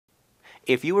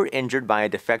If you were injured by a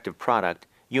defective product,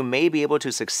 you may be able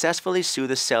to successfully sue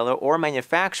the seller or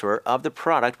manufacturer of the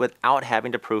product without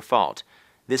having to prove fault.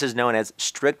 This is known as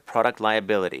strict product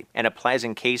liability and applies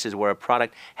in cases where a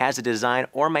product has a design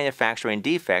or manufacturing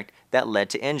defect that led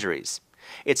to injuries.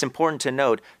 It's important to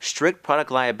note strict product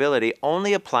liability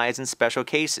only applies in special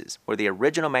cases where the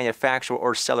original manufacturer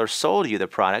or seller sold you the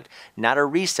product, not a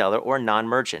reseller or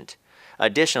non-merchant.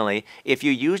 Additionally, if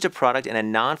you used a product in a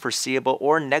non-foreseeable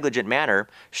or negligent manner,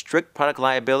 strict product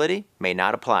liability may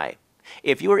not apply.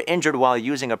 If you were injured while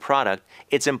using a product,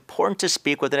 it's important to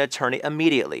speak with an attorney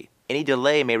immediately. Any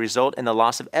delay may result in the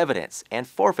loss of evidence and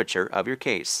forfeiture of your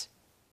case.